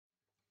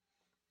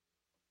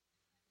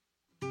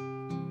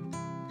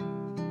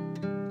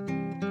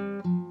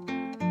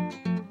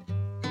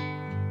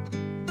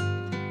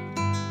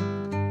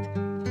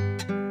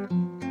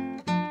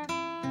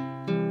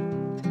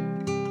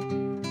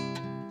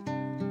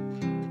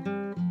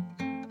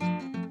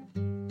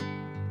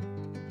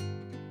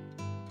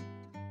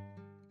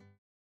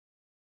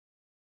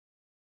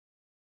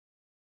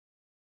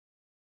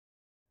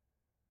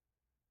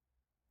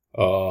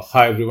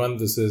Hi everyone,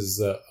 this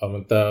is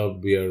Amita.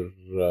 We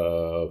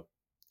are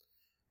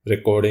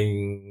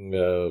recording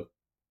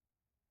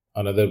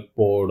another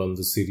pod on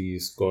the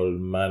series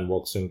called Man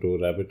Walks into a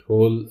Rabbit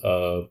Hole.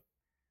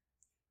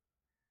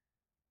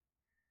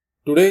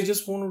 Today, I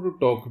just wanted to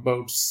talk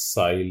about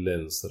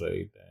silence,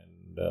 right?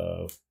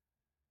 And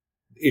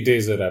it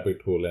is a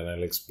rabbit hole, and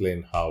I'll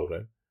explain how,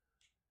 right?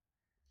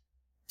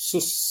 So,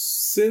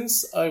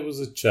 since I was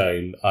a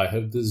child, I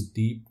have this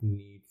deep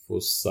need for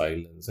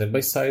silence. And by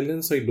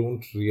silence, I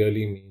don't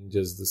really mean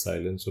just the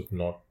silence of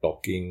not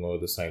talking or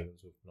the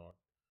silence of not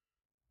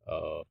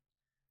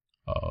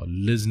uh,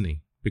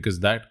 listening, because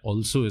that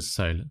also is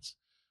silence.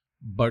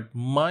 But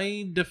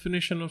my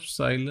definition of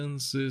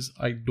silence is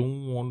I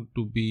don't want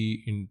to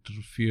be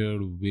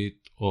interfered with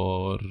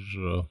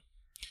uh,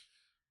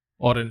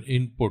 or an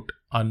input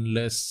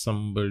unless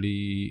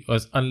somebody or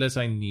unless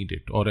I need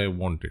it or I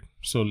want it.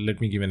 So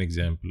let me give an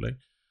example. Right,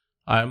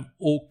 I'm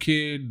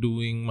okay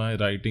doing my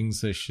writing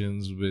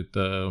sessions with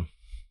a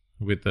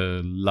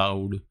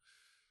loud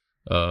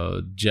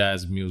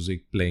jazz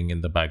music playing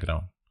in the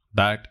background.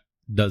 That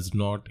does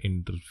not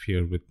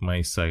interfere with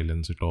my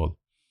silence at all.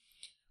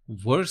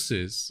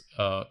 Versus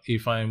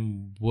if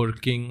I'm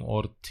working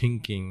or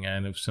thinking,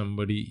 and if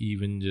somebody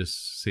even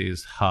just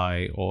says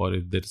hi, or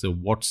if there's a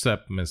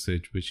WhatsApp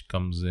message which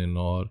comes in,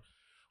 or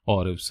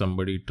if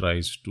somebody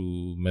tries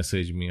to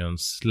message me on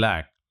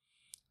Slack,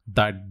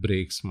 that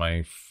breaks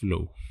my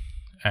flow.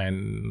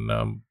 And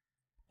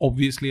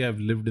obviously,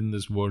 I've lived in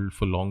this world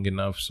for long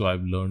enough, so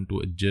I've learned to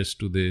adjust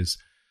to this.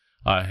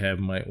 I have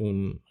my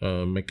own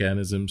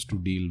mechanisms to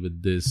deal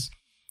with this,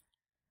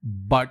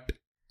 but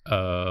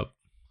uh,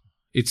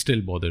 it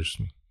still bothers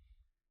me.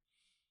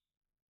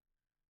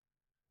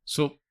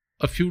 So,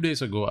 a few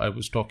days ago, I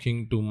was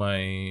talking to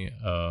my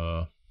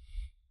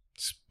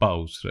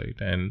spouse, right?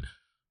 And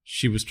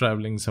she was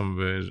traveling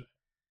somewhere.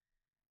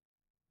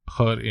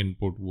 Her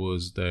input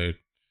was that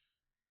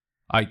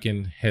I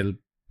can help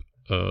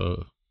uh,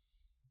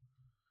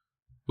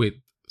 with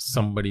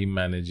somebody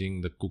managing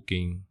the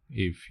cooking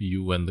if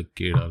you and the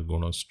kid are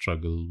gonna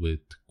struggle with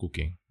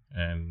cooking.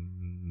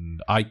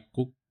 And I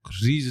cook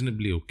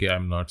reasonably okay.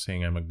 I'm not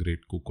saying I'm a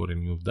great cook or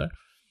any of that,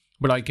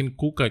 but I can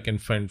cook, I can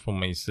fend for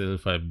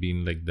myself. I've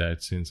been like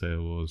that since I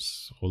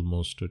was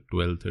almost a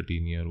 12,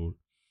 13-year old.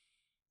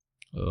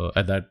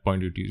 At that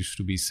point, it used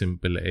to be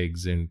simple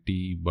eggs and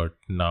tea, but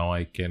now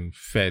I can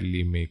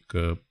fairly make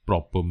a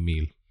proper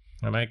meal.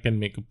 And I can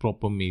make a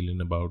proper meal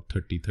in about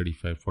 30,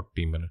 35,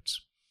 40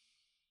 minutes.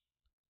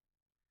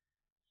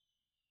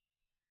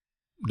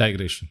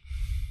 Digression.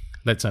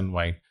 Let's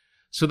unwind.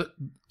 So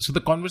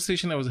the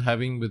conversation I was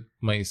having with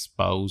my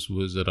spouse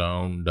was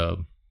around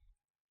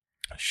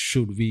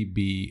should we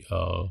be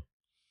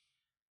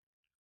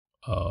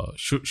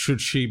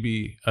should she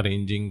be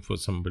arranging for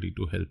somebody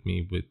to help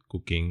me with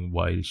cooking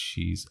while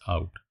she's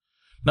out?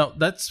 Now,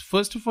 that's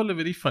first of all a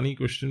very funny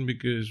question,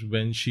 because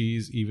when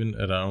she's even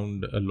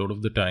around, a lot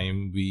of the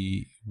time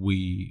we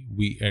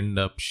end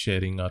up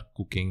sharing our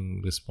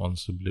cooking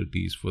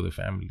responsibilities for the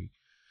family.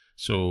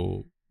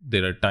 So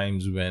there are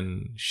times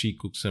when she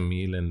cooks a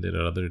meal, and there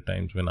are other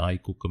times when I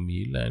cook a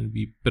meal, and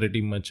we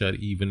pretty much are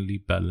evenly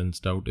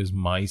balanced out, is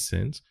my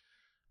sense.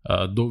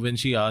 Though when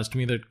she asked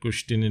me that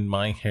question, in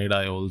my head,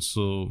 I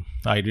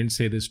didn't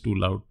say this too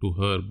loud to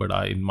her, but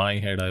in my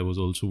head I was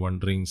also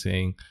wondering,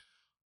 saying,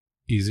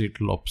 is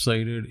it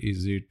lopsided?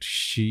 Is it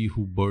she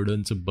who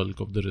burdens a bulk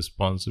of the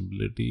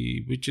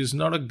responsibility? Which is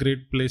not a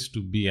great place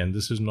to be. And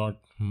this is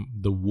not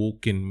the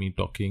woke in me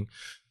talking.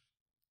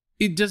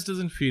 It just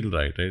doesn't feel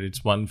right, right?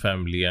 It's one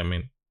family. I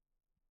mean,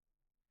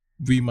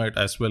 we might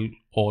as well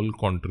all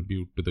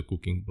contribute to the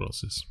cooking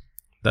process.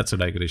 That's a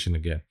digression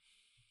again.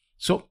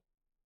 So,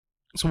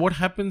 so what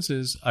happens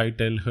is I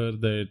tell her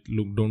that,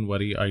 look, don't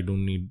worry, I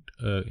don't need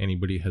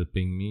anybody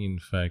helping me. In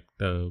fact,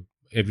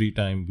 every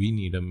time we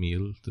need a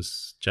meal,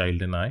 this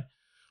child and I,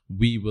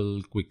 we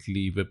will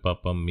quickly whip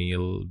up a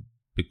meal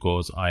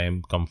because I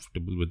am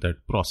comfortable with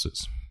that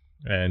process.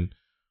 And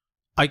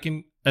I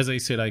can, as I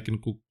said, I can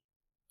cook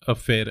a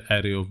fair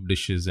array of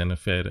dishes and a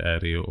fair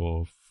array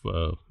of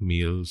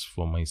meals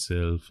for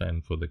myself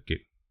and for the kid.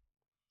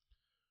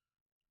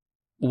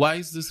 Why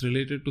is this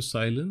related to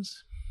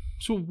silence?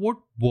 So, what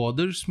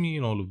bothers me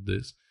in all of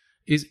this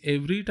is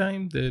every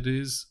time there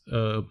is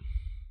a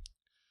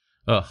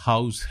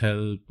house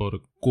help or a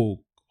cook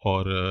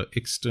or a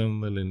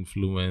external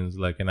influence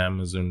like an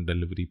Amazon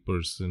delivery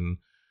person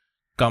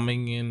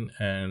coming in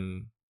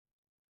and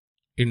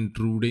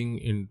intruding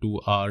into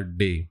our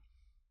day,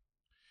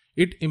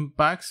 it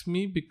impacts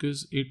me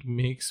because it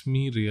makes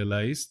me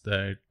realize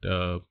that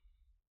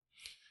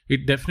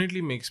it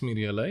definitely makes me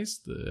realize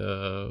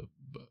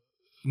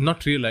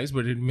not realize,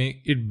 but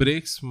it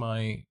breaks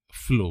my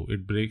flow,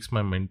 it breaks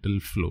my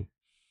mental flow.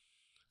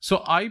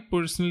 So I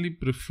personally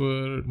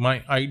prefer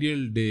my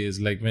ideal days,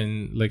 like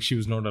she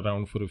was not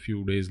around for a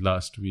few days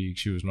last week,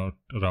 she was not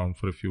around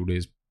for a few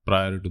days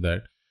prior to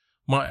that.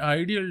 My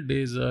ideal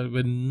days are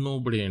when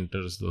nobody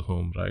enters the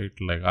home, right?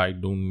 Like I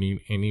don't need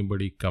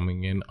anybody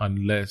coming in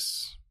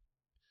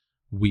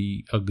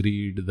we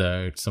agreed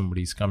that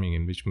somebody's coming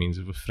in, which means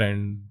if a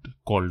friend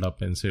called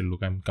up and said,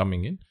 look, I'm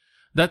coming in,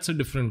 that's a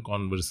different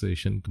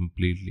conversation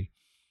completely.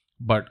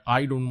 But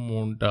I don't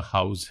want a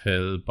house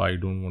help. I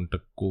don't want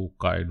a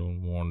cook. I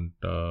don't want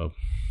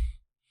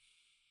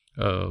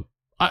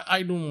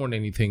I don't want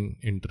anything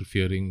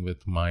interfering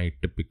with my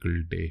typical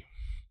day.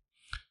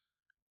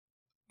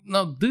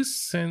 Now,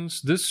 this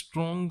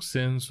strong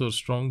sense or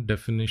strong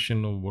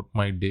definition of what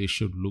my day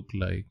should look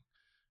like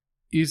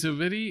is a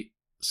very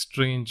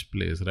strange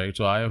place, right?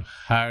 So I have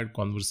had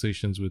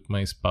conversations with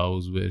my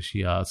spouse where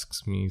she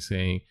asks me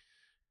saying,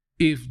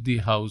 if the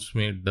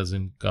housemaid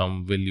doesn't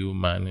come, will you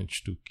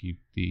manage to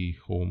keep the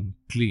home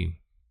clean?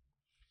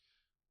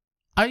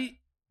 I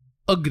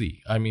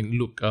agree. I mean,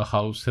 look, a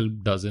house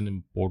help does an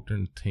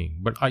important thing,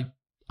 but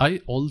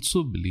I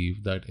also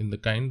believe that in the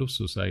kind of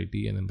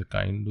society and in the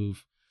kind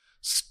of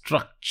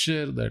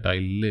structure that I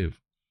live,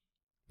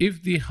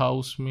 if the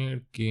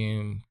housemaid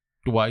came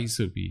twice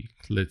a week,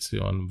 let's say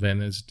on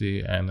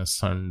Wednesday and a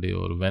Sunday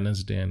or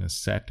Wednesday and a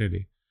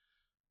Saturday,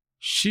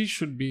 she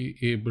should be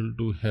able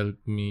to help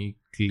me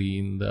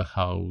clean the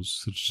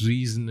house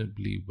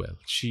reasonably well.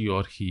 She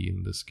or he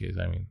in this case.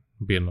 I mean,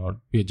 we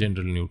are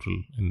gender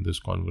neutral in this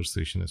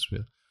conversation as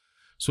well.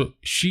 So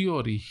she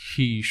or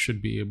he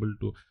should be able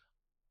to.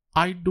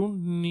 I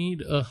don't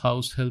need a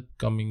house help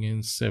coming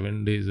in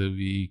 7 days a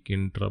week,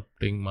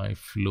 interrupting my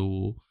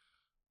flow.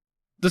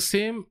 The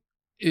same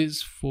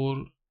is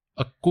for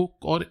a cook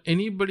or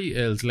anybody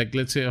else. Like,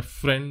 let's say a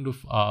friend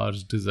of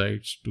ours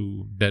decides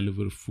to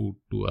deliver food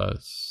to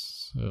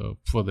us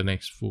for the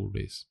next 4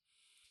 days.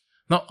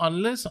 Now,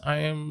 unless I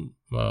am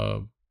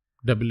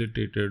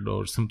debilitated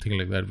or something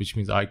like that, which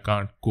means I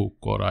can't cook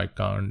or I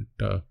can't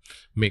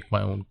make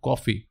my own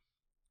coffee,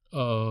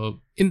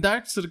 in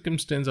that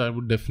circumstance, I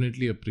would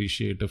definitely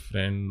appreciate a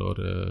friend or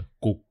a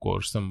cook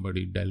or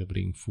somebody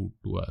delivering food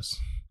to us.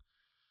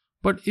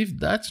 But if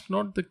that's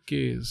not the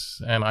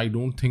case, and I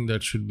don't think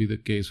that should be the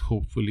case,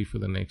 hopefully for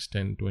the next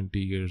 10, 20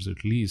 years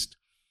at least,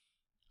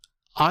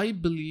 I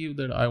believe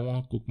that I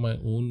want to cook my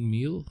own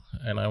meal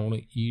and I want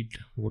to eat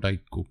what I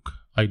cook.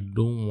 I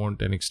don't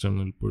want an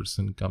external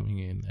person coming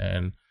in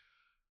and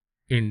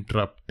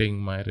interrupting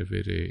my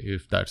reverie,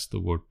 if that's the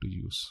word to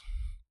use.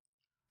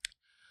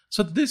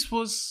 So this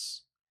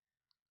was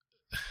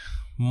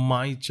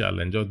my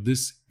challenge, or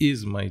this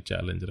is my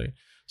challenge, right?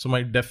 So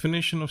my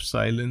definition of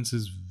silence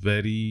is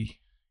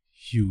very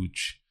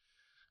huge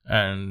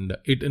and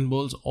it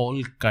involves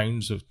all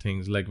kinds of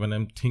things. Like when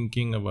I'm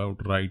thinking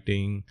about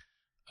writing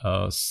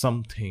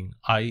something,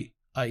 I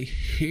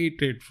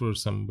hate it for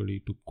somebody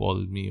to call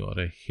me, or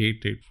I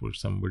hate it for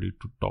somebody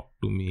to talk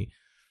to me.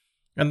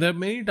 And there are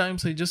many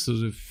times I just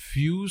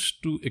refuse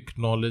to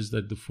acknowledge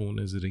that the phone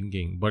is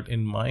ringing. But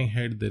in my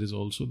head, there is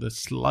also the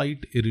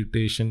slight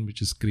irritation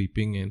which is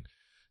creeping in,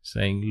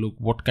 saying, look,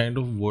 what kind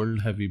of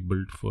world have we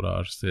built for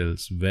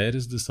ourselves? Where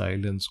is the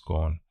silence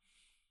gone?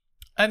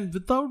 And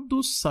without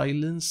those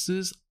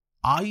silences,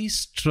 I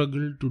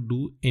struggle to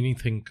do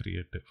anything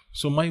creative.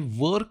 So my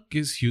work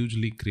is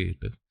hugely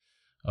creative.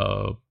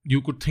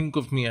 You could think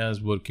of me as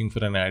working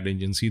for an ad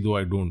agency, though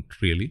I don't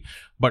really.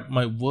 But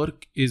my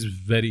work is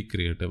very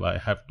creative. I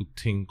have to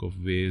think of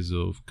ways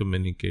of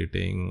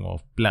communicating,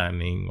 of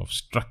planning, of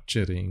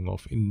structuring,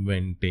 of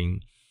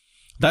inventing.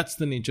 That's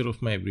the nature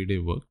of my everyday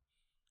work.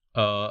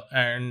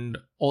 And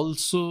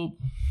also,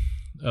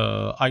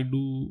 I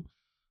do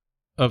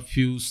a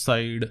few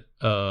sidebar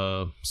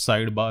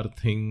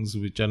things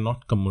which are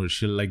not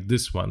commercial, like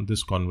this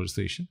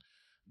conversation.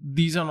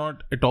 These are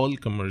not at all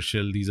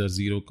commercial. These are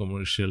zero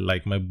commercial,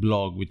 like my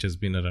blog, which has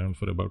been around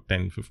for about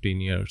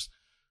 10-15 years.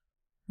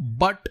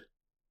 But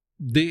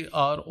they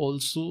are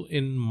also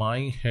in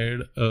my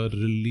head a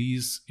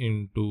release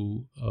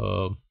into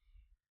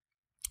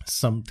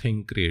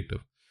something creative,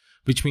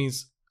 which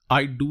means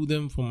I do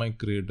them for my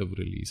creative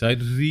release. I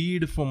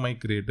read for my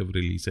creative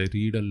release. I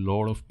read a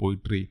lot of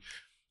poetry.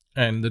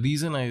 And the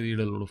reason I read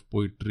a lot of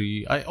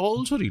poetry, I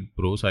also read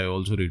prose, I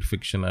also read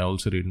fiction, I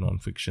also read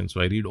non-fiction.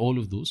 So I read all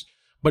of those.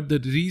 But the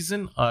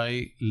reason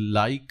I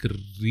like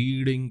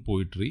reading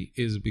poetry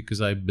is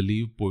because I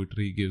believe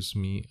poetry gives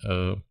me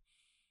a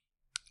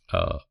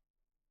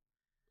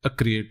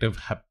creative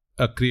high,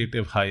 a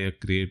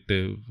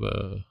creative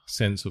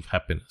sense of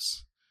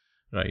happiness,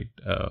 right?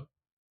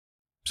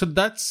 So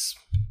that's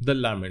the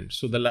lament.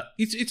 So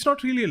it's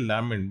not really a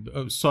lament.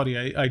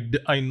 Sorry,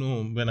 I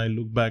know when I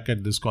look back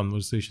at this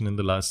conversation in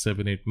the last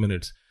 7-8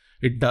 minutes,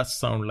 it does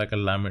sound like a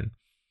lament.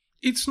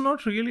 It's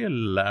not really a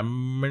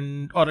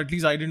lament, or at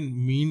least I didn't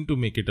mean to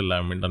make it a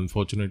lament.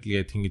 Unfortunately,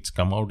 I think it's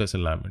come out as a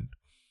lament.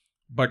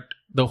 But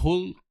the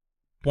whole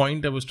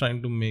point I was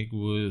trying to make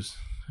was,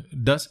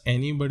 does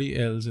anybody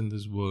else in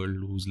this world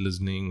who's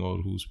listening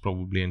or who's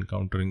probably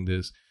encountering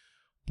this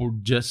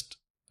put just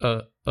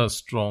a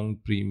strong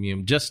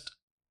premium, just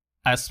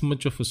as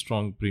much of a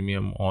strong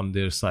premium on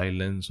their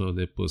silence or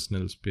their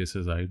personal space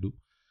as I do?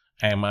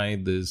 Am I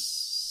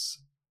this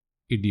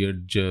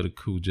idiot jerk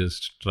who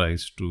just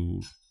tries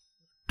to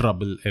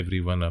trouble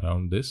everyone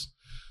around this?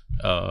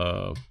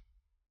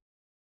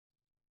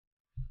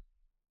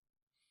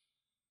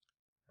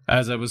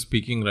 As I was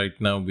speaking right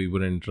now, we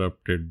were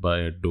interrupted by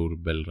a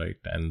doorbell, right?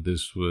 And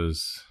this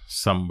was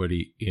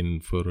somebody in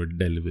for a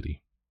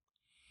delivery.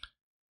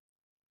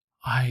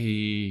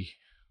 I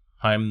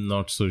I'm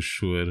not so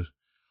sure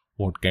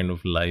what kind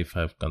of life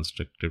I've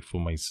constructed for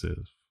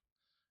myself.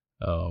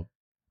 Uh,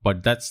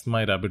 but that's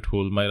my rabbit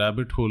hole. My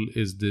rabbit hole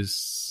is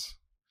this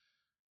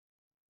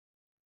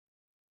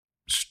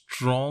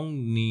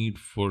strong need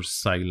for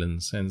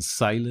silence. And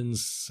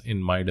silence,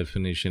 in my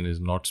definition, is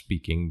not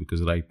speaking,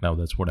 because right now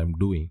that's what I'm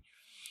doing.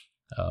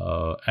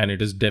 And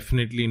it is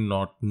definitely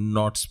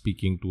not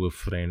speaking to a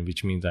friend,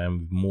 which means I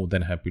am more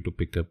than happy to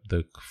pick up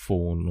the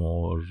phone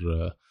or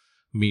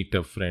meet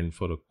a friend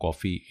for a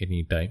coffee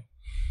anytime.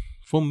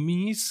 For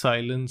me,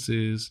 silence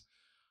is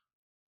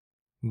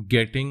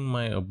getting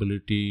my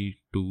ability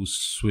to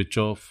switch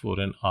off for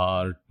an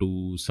hour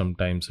to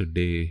sometimes a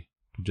day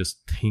to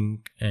just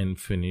think and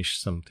finish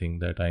something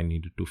that I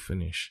needed to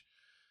finish.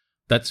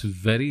 That's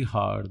very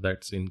hard.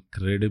 That's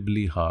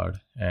incredibly hard.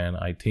 And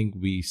I think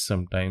we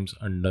sometimes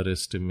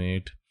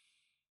underestimate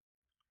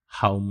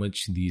how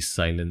much these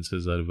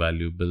silences are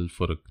valuable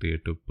for a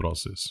creative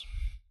process.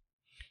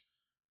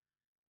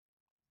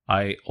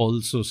 I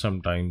also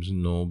sometimes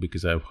know,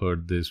 because I've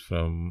heard this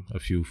from a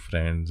few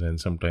friends and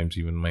sometimes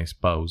even my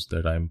spouse,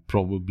 that I'm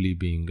probably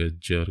being a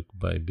jerk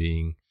by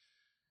being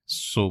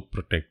so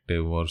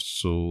protective or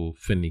so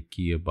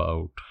finicky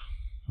about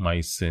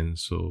my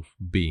sense of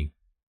being.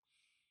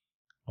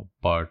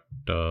 But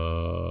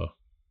but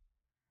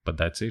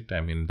that's it.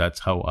 I mean,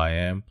 that's how I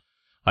am.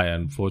 I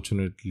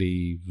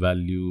unfortunately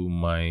value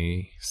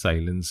my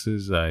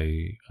silences.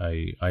 I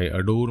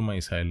adore my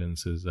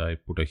silences. I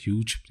put a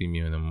huge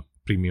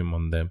premium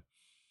on them.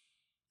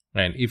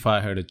 And if I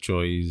had a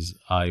choice,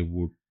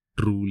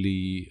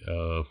 truly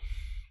uh,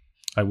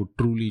 I would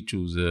truly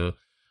choose a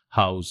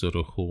house or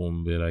a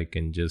home where I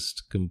can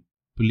just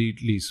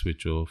completely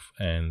switch off,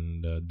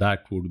 and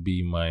that would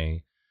be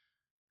my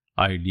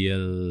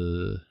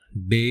ideal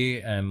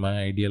day and my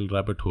ideal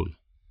rabbit hole.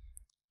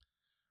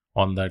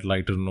 On that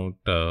lighter note,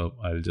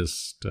 I'll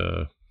just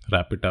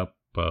wrap it up.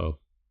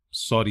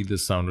 Sorry,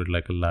 this sounded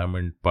like a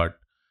lament, but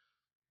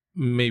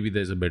maybe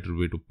there's a better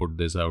way to put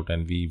this out,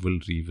 and we will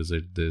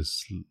revisit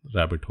this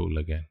rabbit hole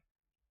again.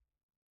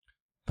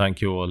 Thank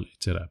you all.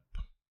 It's a wrap.